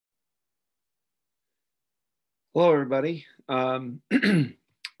Hello, everybody.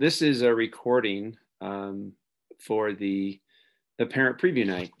 This is a recording for the parent preview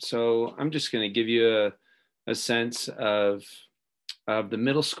night. So I'm just going to give you a sense of the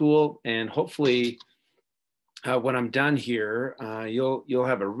middle school, and hopefully, when I'm done here, you'll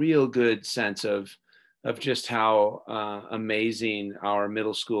have a real good sense of just how amazing our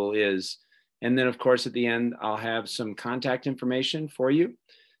middle school is. And then, of course, at the end, I'll have some contact information for you.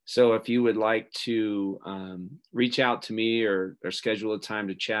 So if you would like to reach out to me or schedule a time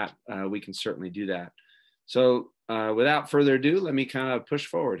to chat, we can certainly do that. So without further ado, let me kind of push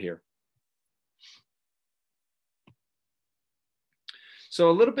forward here. So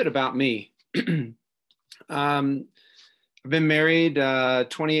a little bit about me. I've been married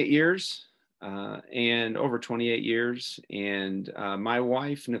 28 years and over 28 years. And my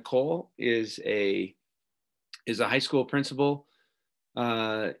wife, Nicole, is a high school principal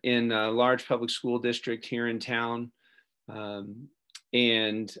in a large public school district here in town. And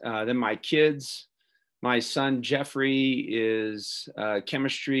then my kids, my son Jeffrey is a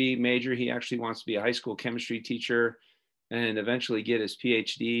chemistry major. He actually wants to be a high school chemistry teacher and eventually get his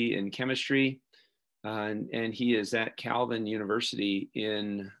PhD in chemistry. And he is at Calvin University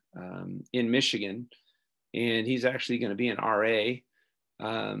in Michigan. And he's actually going to be an RA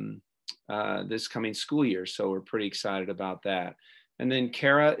this coming school year. So we're pretty excited about that. And then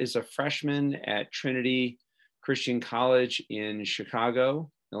Kara is a freshman at Trinity Christian College in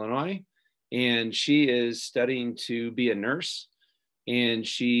Chicago, Illinois. And she is studying to be a nurse. And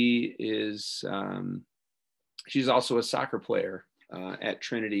she is, she's also a soccer player at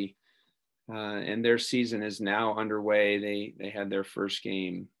Trinity. And their season is now underway. They had their first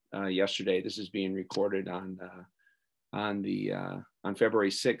game yesterday. This is being recorded on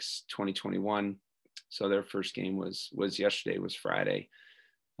February 6th, 2021. So their first game was yesterday, was Friday.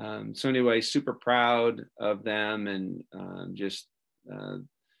 So anyway, super proud of them, and just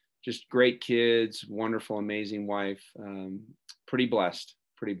great kids, wonderful, amazing wife. Pretty blessed.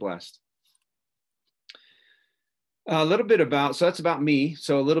 A little bit about, so that's about me.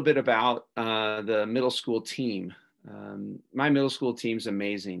 So a little bit about the middle school team. My middle school team's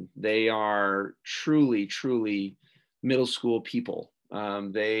amazing. They are truly middle school people.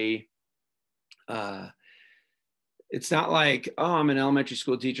 It's not like, oh, I'm an elementary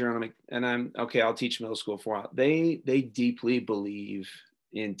school teacher and I'm okay, I'll teach middle school for a while. They deeply believe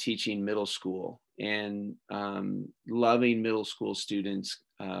in teaching middle school and loving middle school students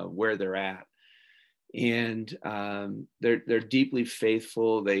where they're at. And they're deeply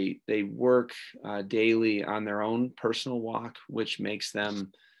faithful. They work daily on their own personal walk, which makes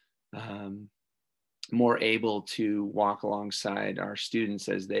them more able to walk alongside our students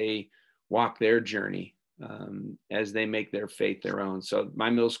as they walk their journey, as they make their faith their own. So my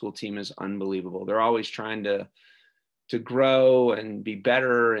middle school team is unbelievable. They're always trying to grow and be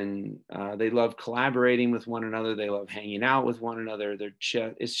better, and they love collaborating with one another. They love hanging out with one another.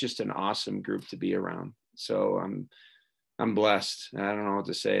 It's just an awesome group to be around. So I'm blessed. I don't know what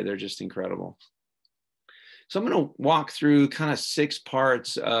to say. They're just incredible. So I'm going to walk through kind of 6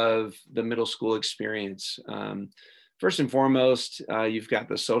 parts of the middle school experience. First and foremost, you've got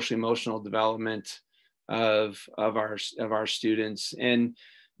the social emotional development of our students, and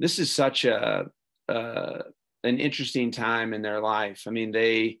this is such an interesting time in their life. I mean,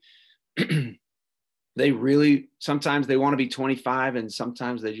 they really, sometimes they want to be 25 and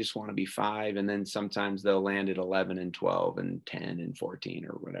sometimes they just want to be 5. And then sometimes they'll land at 11 and 12 and 10 and 14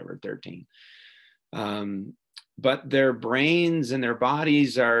 or whatever, 13. But their brains and their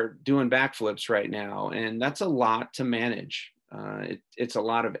bodies are doing backflips right now. And that's a lot to manage. It's a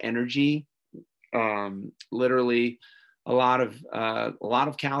lot of energy. Literally a lot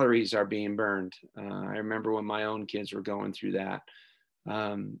of calories are being burned. I remember when my own kids were going through that.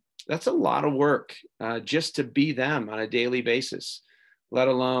 That's a lot of work just to be them on a daily basis, let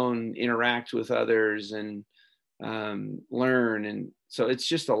alone interact with others and learn. And so it's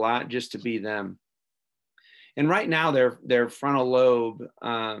just a lot just to be them. And right now their frontal lobe,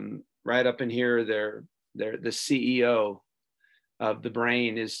 right up in here, they're the CEO of the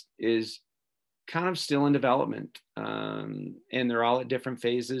brain is kind of still in development, and they're all at different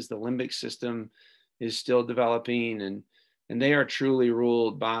phases. The limbic system is still developing, and they are truly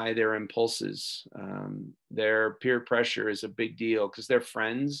ruled by their impulses. Their peer pressure is a big deal because their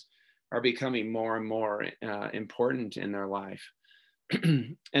friends are becoming more and more important in their life.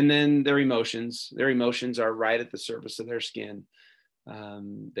 And then their emotions are right at the surface of their skin.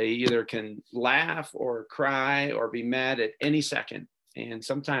 They either can laugh or cry or be mad at any second, and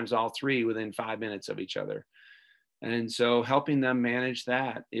sometimes all 3 within 5 minutes of each other. And so helping them manage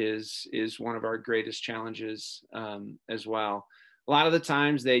that is one of our greatest challenges as well. A lot of the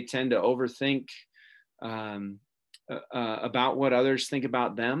times they tend to overthink um, about what others think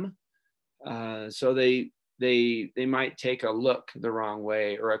about them. So they might take a look the wrong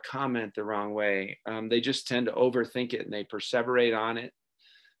way or a comment the wrong way. They just tend to overthink it and they perseverate on it.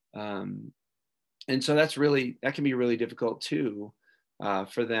 And so that can be really difficult too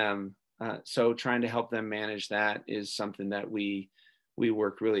for them. So trying to help them manage that is something that we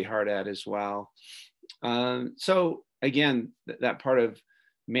work really hard at as well. So again, that part of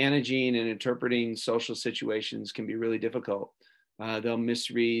managing and interpreting social situations can be really difficult. They'll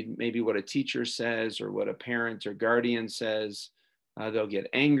misread maybe what a teacher says or what a parent or guardian says. They'll get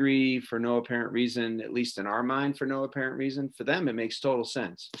angry for no apparent reason, at least in our mind, for no apparent reason. For them, it makes total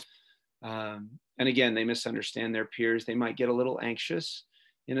sense. And again, they misunderstand their peers. They might get a little anxious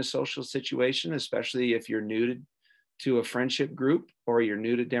in a social situation, especially if you're new to a friendship group, or you're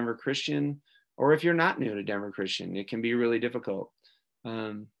new to Denver Christian, or if you're not new to Denver Christian. It can be really difficult.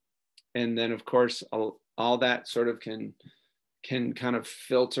 And then, of course, all that sort of can kind of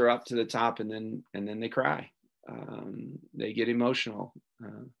filter up to the top, and then they cry. They get emotional,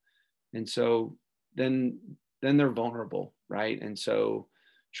 and so then they're vulnerable, right? And so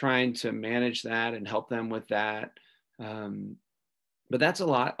trying to manage that and help them with that. But that's a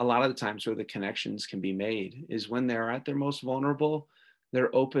lot of the times where the connections can be made is when they're at their most vulnerable.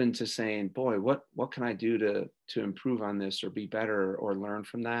 They're open to saying, boy, what can I do to improve on this or be better or learn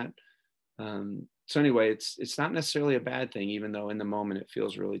from that? So anyway, it's not necessarily a bad thing, even though in the moment it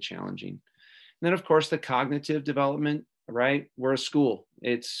feels really challenging. And then, of course, the cognitive development, right? We're a school.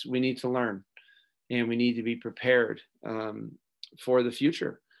 We need to learn, and we need to be prepared for the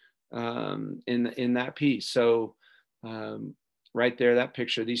future in that piece. So right there, that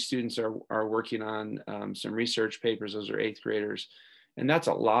picture, these students are working on some research papers. Those are 8th graders, and that's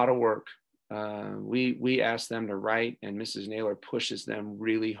a lot of work. We ask them to write, and Mrs. Naylor pushes them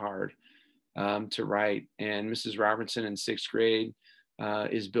really hard to write. And Mrs. Robertson in 6th grade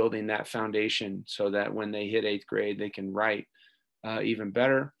is building that foundation so that when they hit 8th grade, they can write even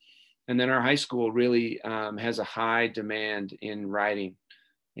better. And then our high school really has a high demand in writing.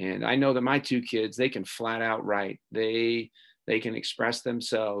 And I know that my 2 kids, they can flat out write. They can express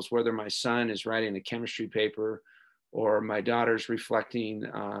themselves, whether my son is writing a chemistry paper or my daughter's reflecting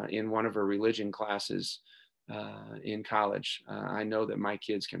in one of her religion classes in college. I know that my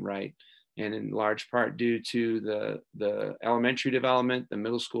kids can write. And in large part due to the elementary development, the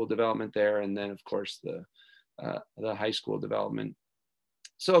middle school development there, and then of course the high school development.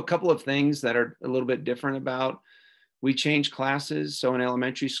 So a couple of things that are a little bit different about, we change classes. So in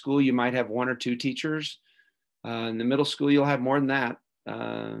elementary school, you might have 1 or 2 teachers. In the middle school, you'll have more than that.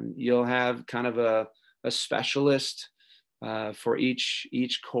 You'll have kind of a specialist for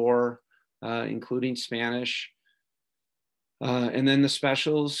each core, including Spanish. And then the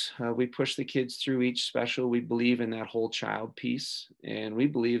specials, we push the kids through each special. We believe in that whole child piece. And we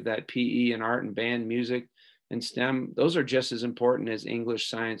believe that PE and art and band, music and STEM, those are just as important as English,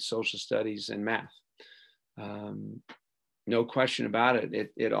 science, social studies, and math. No question about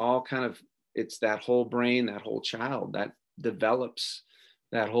it. It all kind of, it's that whole brain, that whole child that develops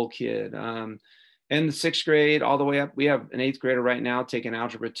that whole kid. And the 6th grade all the way up, we have an 8th grader right now taking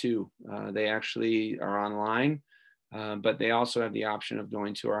Algebra 2. They actually are online. But they also have the option of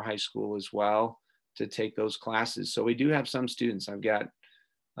going to our high school as well to take those classes. So we do have some students. I've got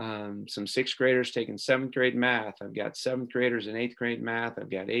some 6th graders taking 7th grade math. I've got 7th graders in 8th grade math. I've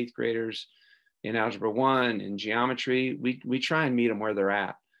got 8th graders in Algebra 1, in geometry. We try and meet them where they're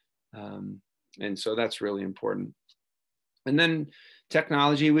at. And so that's really important. And then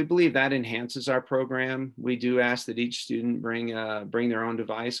technology, we believe that enhances our program. We do ask that each student bring their own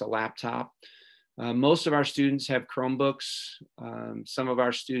device, a laptop. Most of our students have Chromebooks. Some of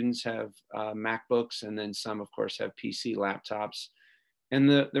our students have MacBooks, and then some, of course, have PC laptops. And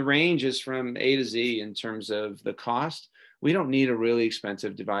the range is from A to Z in terms of the cost. We don't need a really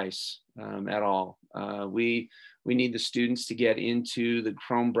expensive device at all. We need the students to get into the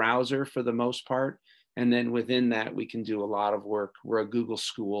Chrome browser for the most part. And then within that, we can do a lot of work. We're a Google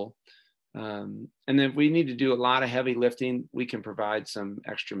school. And then if we need to do a lot of heavy lifting, we can provide some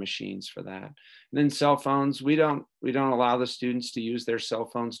extra machines for that. And then cell phones, we don't allow the students to use their cell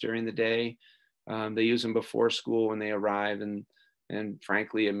phones during the day. They use them before school when they arrive, and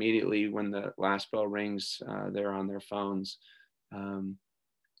frankly, immediately when the last bell rings, they're on their phones.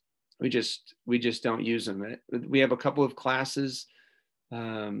 We just don't use them. We have a couple of classes.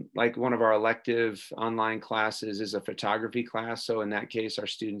 Like one of our elective online classes is a photography class. So in that case, our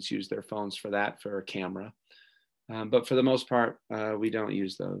students use their phones for that, for a camera. But for the most part, we don't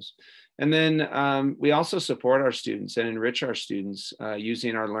use those. And then we also support our students and enrich our students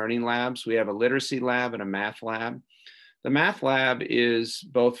using our learning labs. We have a literacy lab and a math lab. The math lab is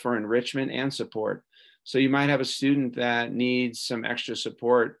both for enrichment and support. So you might have a student that needs some extra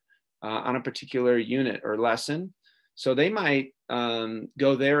support on a particular unit or lesson. So they might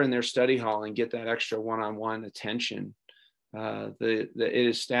go there in their study hall and get that extra one-on-one attention. It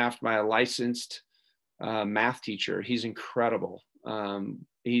is staffed by a licensed math teacher. He's incredible.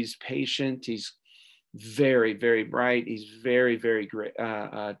 He's patient. He's very, very bright. He's very, very great.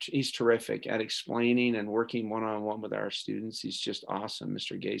 He's terrific at explaining and working one-on-one with our students. He's just awesome,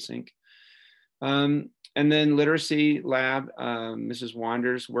 Mr. Gasink. And then literacy lab, Mrs.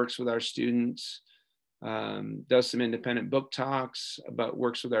 Wanders works with our students, does some independent book talks, but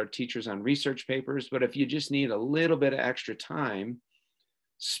works with our teachers on research papers. But if you just need a little bit of extra time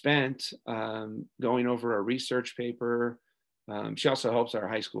spent going over a research paper, she also helps our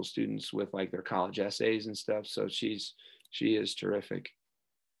high school students with like their college essays and stuff. So she is terrific.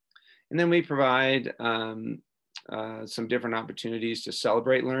 And then we provide some different opportunities to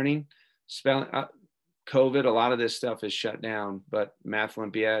celebrate learning. COVID, a lot of this stuff is shut down, but Math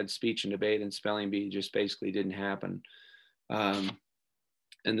Olympiad, speech and debate, and spelling bee just basically didn't happen. And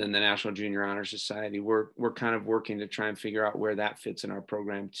then the National Junior Honor Society, we're kind of working to try and figure out where that fits in our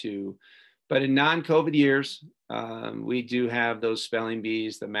program too. But in non-COVID years, we do have those spelling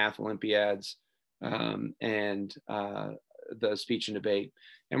bees, the Math Olympiads, and the speech and debate.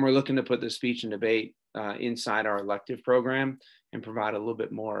 And we're looking to put the speech and debate inside our elective program and provide a little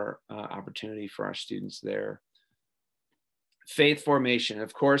bit more opportunity for our students there. Faith formation,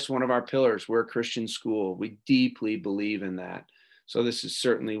 of course, one of our pillars. We're a Christian school. We deeply believe in that. So this is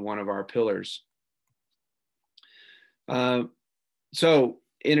certainly one of our pillars. So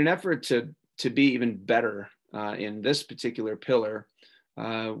in an effort to be even better in this particular pillar,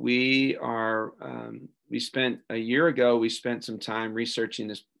 we spent a year ago, we spent some time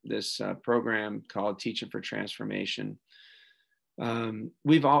researching this program called Teaching for Transformation.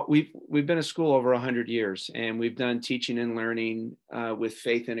 We've been a school over 100 years, and we've done teaching and learning with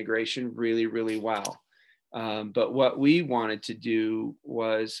faith integration really, really well. But what we wanted to do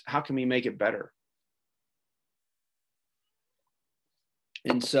was, how can we make it better?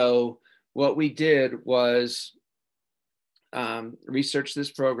 And so what we did was research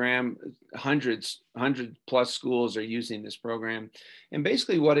this program. 100 plus schools are using this program. And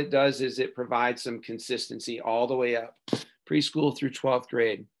basically what it does is it provides some consistency all the way up, preschool through 12th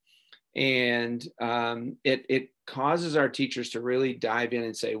grade. And it causes our teachers to really dive in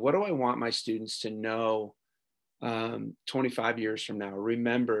and say, what do I want my students to know 25 years from now,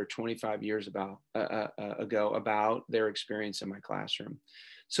 remember 25 years ago about their experience in my classroom.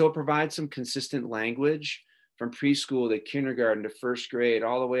 So it provides some consistent language from preschool to kindergarten to first grade,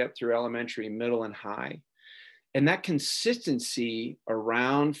 all the way up through elementary, middle, and high. And that consistency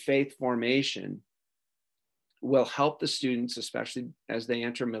around faith formation will help the students, especially as they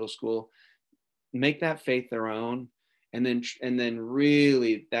enter middle school, make that faith their own. And then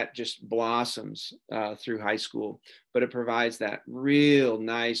really that just blossoms through high school, but it provides that real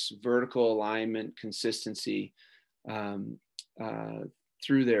nice vertical alignment consistency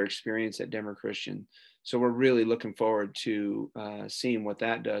through their experience at Denver Christian. So we're really looking forward to seeing what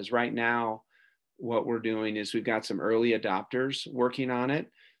that does. Right now, what we're doing is we've got some early adopters working on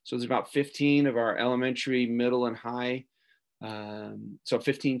it. So there's about 15 of our elementary, middle, and high, so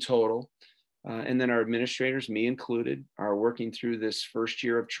 15 total. And then our administrators, me included, are working through this first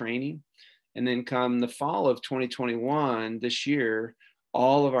year of training. And then come the fall of 2021, this year,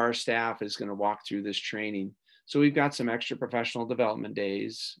 all of our staff is going to walk through this training. So we've got some extra professional development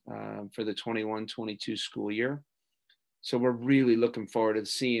days for the 21-22 school year. So we're really looking forward to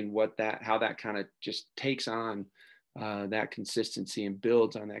seeing how that kind of just takes on that consistency and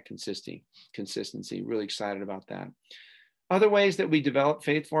builds on that consistency. Really excited about that. Other ways that we develop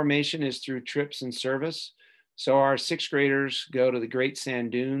faith formation is through trips and service. So our 6th graders go to the Great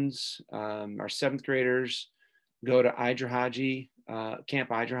Sand Dunes. Our 7th graders go to Camp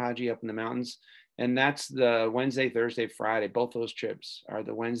Idrahaji up in the mountains. And that's the Wednesday, Thursday, Friday. Both those trips are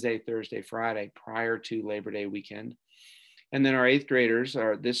the Wednesday, Thursday, Friday prior to Labor Day weekend. And then our 8th graders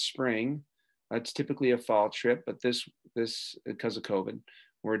are this spring. It's typically a fall trip, but this because of COVID,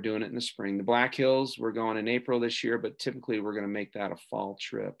 we're doing it in the spring. The Black Hills, we're going in April this year, but typically we're going to make that a fall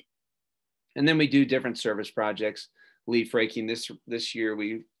trip. And then we do different service projects, leaf raking. This year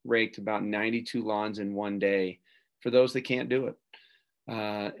we raked about 92 lawns in one day for those that can't do it.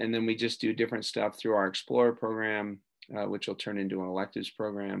 And then we just do different stuff through our Explorer program, which will turn into an electives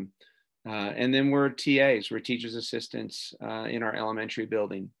program And then we're TAs, we're teachers assistants in our elementary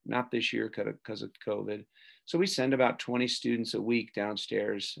building, not this year because of COVID. So we send about 20 students a week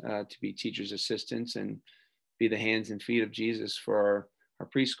downstairs to be teachers assistants and be the hands and feet of Jesus for our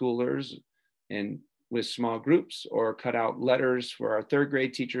preschoolers, and with small groups, or cut out letters for our third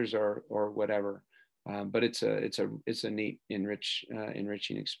grade teachers, or whatever. But it's a neat,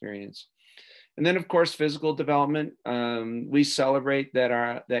 enriching experience. And then, of course, physical development. We celebrate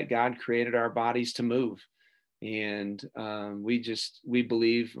that God created our bodies to move. And we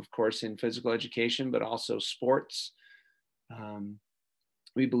believe, of course, in physical education, but also sports.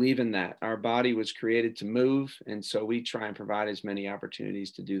 We believe in that. Our body was created to move. And so we try and provide as many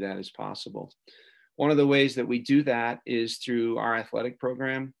opportunities to do that as possible. One of the ways that we do that is through our athletic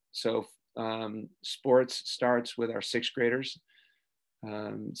program. So sports starts with our sixth graders,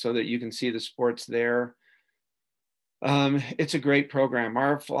 so that you can see the sports there. It's a great program.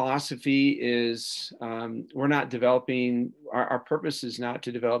 Our philosophy is we're not developing, our purpose is not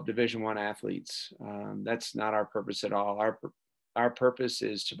to develop Division I athletes. That's not our purpose at all. Our purpose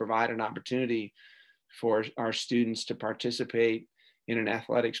is to provide an opportunity for our students to participate in an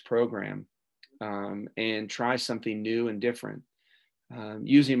athletics program and try something new and different.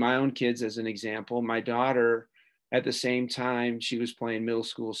 Using my own kids as an example, my daughter, at the same time she was playing middle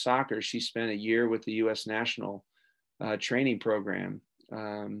school soccer, she spent a year with the U.S. national training program.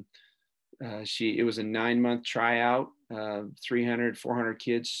 It was a 9-month tryout. 300, 400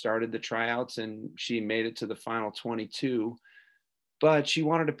 kids started the tryouts, and she made it to the final 22. But she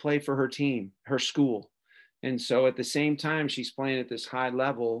wanted to play for her team, her school. And so at the same time she's playing at this high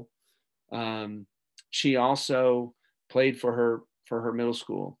level, she also played for her middle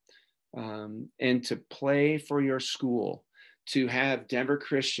school. And to play for your school, to have Denver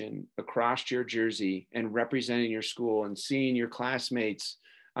Christian across your jersey and representing your school, and seeing your classmates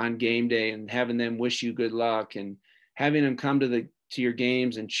on game day and having them wish you good luck, and having them come to your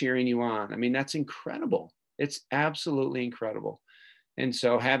games and cheering you on. I mean, that's incredible. It's absolutely incredible. And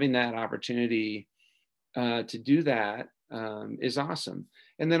so having that opportunity to do that is awesome.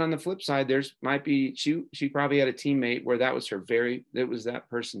 And then on the flip side, she probably had a teammate where that was that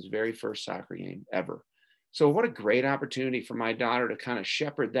person's very first soccer game ever. So what a great opportunity for my daughter to kind of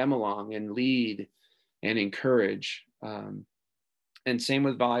shepherd them along and lead and encourage. And same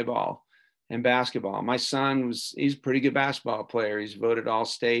with volleyball and basketball. My son he's a pretty good basketball player. He's voted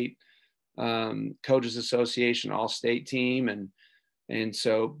All-State, Coaches Association All-State team. And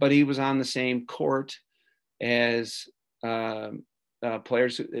so, but he was on the same court as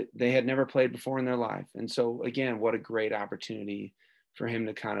players they had never played before in their life. And so again, what a great opportunity for him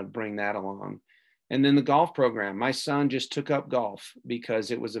to kind of bring that along. And then the golf program, my son just took up golf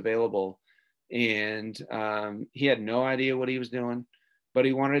because it was available, and he had no idea what he was doing, but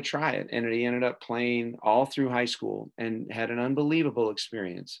he wanted to try it. And he ended up playing all through high school and had an unbelievable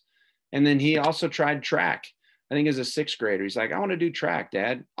experience. And then he also tried track. I think as a sixth grader, he's like, I want to do track,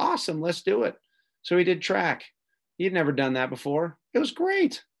 Dad. Awesome, let's do it. So he did track. He had never done that before. It was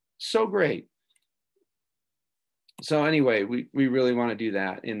great. So great. So anyway, we really want to do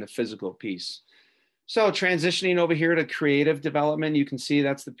that in the physical piece. So transitioning over here to creative development, you can see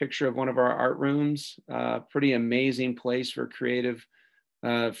that's the picture of one of our art rooms. Pretty amazing place for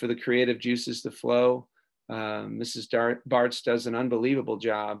the creative juices to flow. Mrs. Bartz does an unbelievable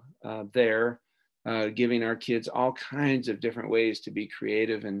job there, giving our kids all kinds of different ways to be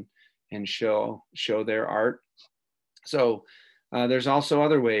creative and show their art. So there's also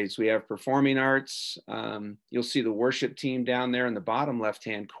other ways. We have performing arts. You'll see the worship team down there in the bottom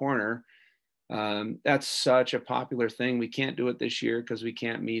left-hand corner. That's such a popular thing. We can't do it this year because we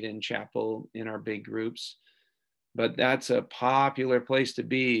can't meet in chapel in our big groups, but that's a popular place to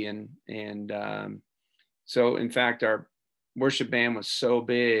be. And so in fact, our worship band was so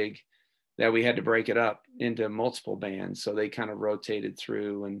big that we had to break it up into multiple bands. So they kind of rotated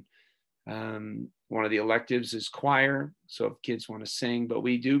through, and one of the electives is choir. So if kids want to sing, but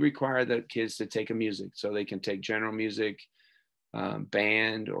we do require the kids to take a music, so they can take general music,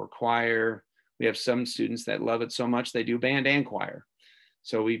 band, or choir. We have some students that love it so much they do band and choir.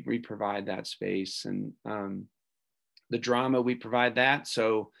 So we provide that space. And the drama, we provide that.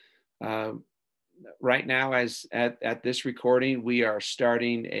 So right now, as at this recording, we are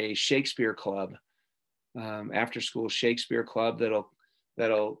starting a Shakespeare club, after school Shakespeare club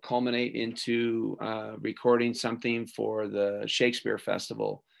that'll culminate into recording something for the Shakespeare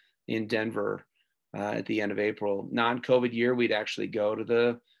Festival in Denver at the end of April. Non-COVID year, we'd actually go to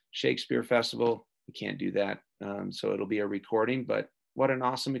the Shakespeare Festival. We can't do that, so it'll be a recording, but what an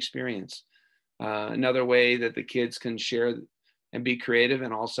awesome experience. Another way that the kids can share and be creative,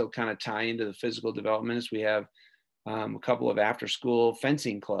 and also kind of tie into the physical development is we have a couple of after school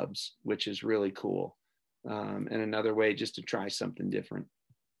fencing clubs, which is really cool. And another way just to try something different.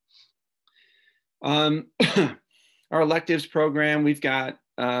 Our electives program, we've got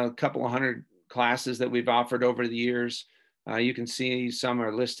a couple of hundred classes that we've offered over the years. You can see some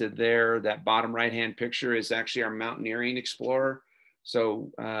are listed there. That bottom right-hand picture is actually our Mountaineering Explorer.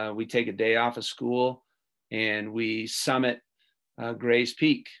 So we take a day off of school and we summit Gray's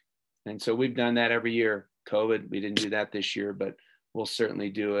Peak. And so we've done that every year. COVID, we didn't do that this year, but we'll certainly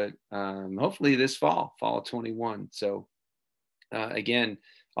do it hopefully this fall of 21. So again,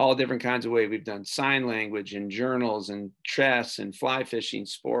 all different kinds of ways. We've done sign language and journals and chess and fly fishing,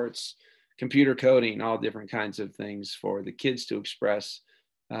 sports, computer coding, all different kinds of things for the kids to express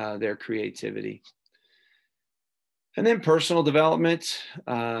their creativity. And then personal development.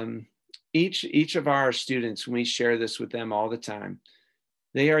 Each of our students, we share this with them all the time,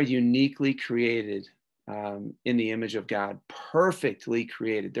 they are uniquely created in the image of God, perfectly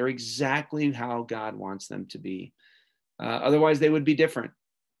created. They're exactly how God wants them to be. Otherwise, they would be different.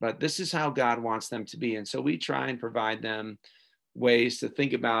 But this is how God wants them to be. And so we try and provide them ways to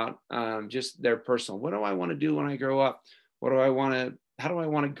think about just their personal. What do I want to do when I grow up? How do I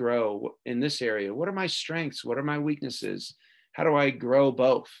want to grow in this area? What are my strengths? What are my weaknesses? How do I grow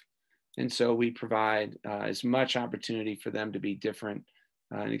both? And so we provide as much opportunity for them to be different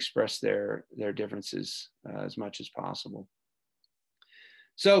and express their differences as much as possible.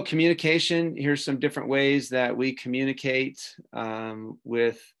 So communication, here's some different ways that we communicate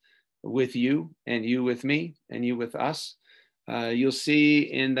with you, and you with me, and you with us. You'll see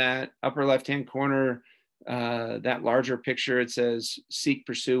in that upper left-hand corner, that larger picture, it says seek,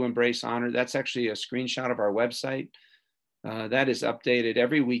 pursue, embrace, honor. That's actually a screenshot of our website. That is updated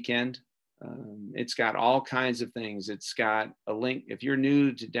every weekend. It's got all kinds of things. It's got a link, if you're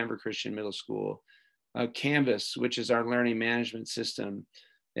new to Denver Christian Middle School, Canvas, which is our learning management system.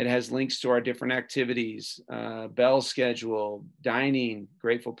 It has links to our different activities, bell schedule, dining,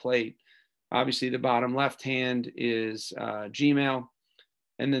 Grateful Plate. Obviously, the bottom left hand is Gmail.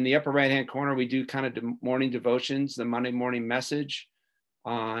 And then the upper right-hand corner, we do kind of morning devotions, the Monday morning message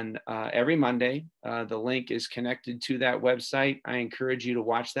on every Monday. The link is connected to that website. I encourage you to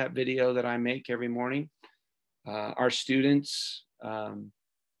watch that video that I make every morning. Our students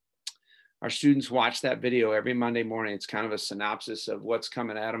watch that video every Monday morning. It's kind of a synopsis of what's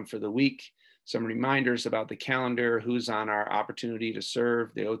coming at them for the week, some reminders about the calendar, who's on our opportunity to serve,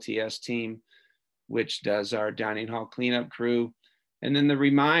 the OTS team, which does our dining hall cleanup crew. And then the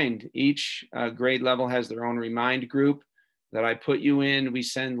remind, each grade level has their own remind group that I put you in. We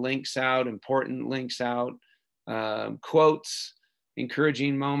send links out, important links out, quotes,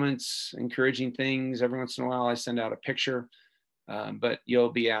 encouraging moments, encouraging things. Every once in a while, I send out a picture, but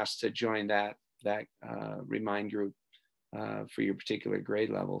you'll be asked to join that remind group for your particular grade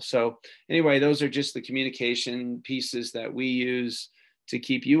level. So anyway, those are just the communication pieces that we use to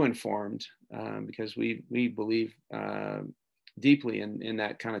keep you informed, because we believe deeply in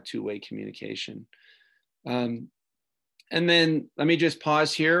that kind of two-way communication. And then let me just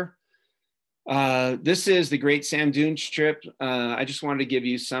pause here. This is the Great Sand Dunes trip. I just wanted to give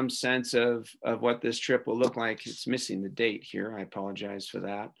you some sense of what this trip will look like. It's missing the date here. I apologize for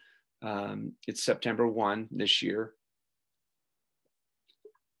that. It's September 1 this year.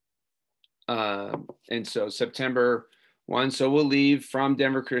 And so September 1. So we'll leave from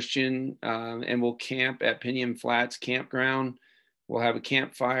Denver Christian and we'll camp at Pinion Flats Campground. We'll have a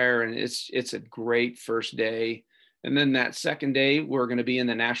campfire, and it's a great first day. And then that second day, we're going to be in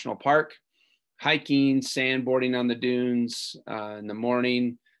the national park, hiking, sandboarding on the dunes in the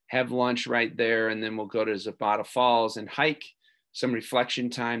morning, have lunch right there, and then we'll go to Zapata Falls and hike, some reflection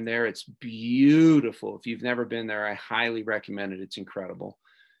time there. It's beautiful. If you've never been there, I highly recommend it. It's incredible.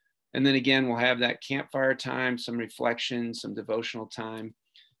 And then again, we'll have that campfire time, some reflection, some devotional time.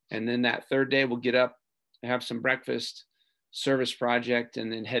 And then that third day, we'll get up, have some breakfast, service project,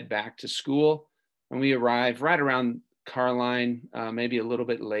 and then head back to school. And we arrive right around Carline, maybe a little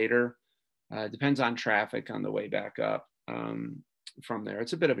bit later. Depends on traffic on the way back up from there.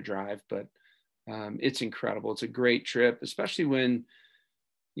 It's a bit of a drive, but it's incredible. It's a great trip, especially when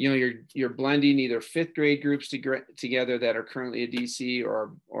you're blending either fifth grade groups together that are currently at DC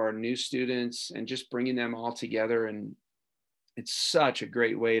or new students, and just bringing them all together. And it's such a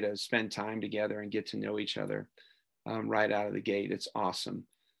great way to spend time together and get to know each other right out of the gate. It's awesome.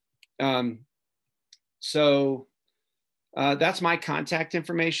 So that's my contact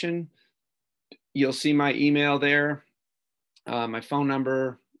information. You'll see my email there, my phone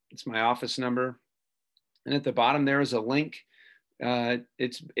number, it's my office number. And at the bottom there is a link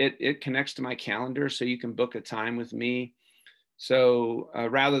it connects to my calendar, so you can book a time with me. So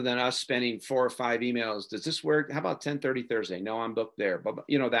rather than us spending 4 or 5 emails, does this work? How about 10:30 Thursday? No, I'm booked there. But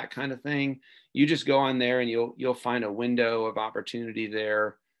you know, that kind of thing. You just go on there and you'll find a window of opportunity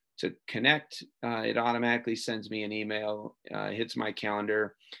there to connect. It automatically sends me an email, hits my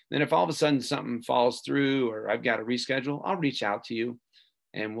calendar. Then if all of a sudden something falls through or I've got to reschedule, I'll reach out to you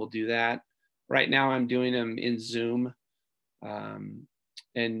and we'll do that. Right now I'm doing them in Zoom, and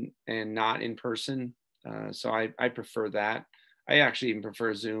not in person. So I prefer that. I actually even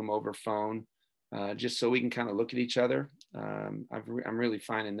prefer Zoom over phone, just so we can kind of look at each other. I'm really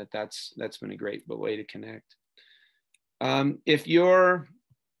finding that that's been a great way to connect. If you're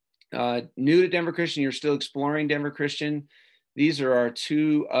new to Denver Christian, you're still exploring Denver Christian, these are our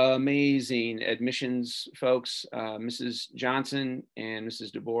 2 amazing admissions folks, Mrs. Johnson and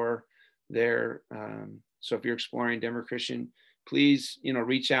Mrs. DeBoer there. So if you're exploring Denver Christian, please,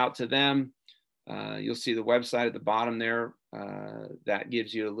 reach out to them. You'll see the website at the bottom there. That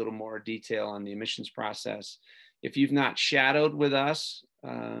gives you a little more detail on the admissions process. If you've not shadowed with us,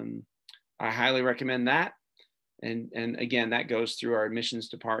 I highly recommend that. And again, that goes through our admissions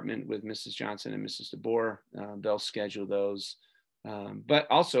department with Mrs. Johnson and Mrs. DeBoer. They'll schedule those. But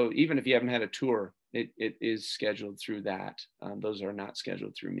also, even if you haven't had a tour, it is scheduled through that. Those are not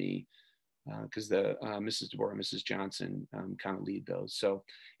scheduled through me, because the Mrs. DeBoer and Mrs. Johnson kind of lead those. So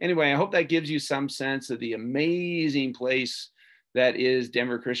anyway, I hope that gives you some sense of the amazing place that is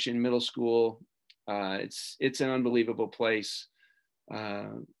Denver Christian Middle School. It's an unbelievable place.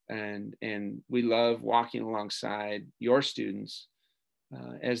 And we love walking alongside your students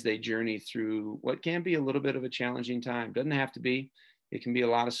as they journey through what can be a little bit of a challenging time. Doesn't have to be. It can be a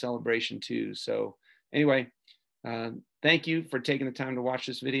lot of celebration too. So anyway, thank you for taking the time to watch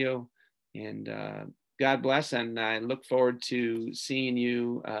this video, and God bless. And I look forward to seeing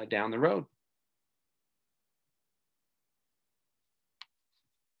you down the road.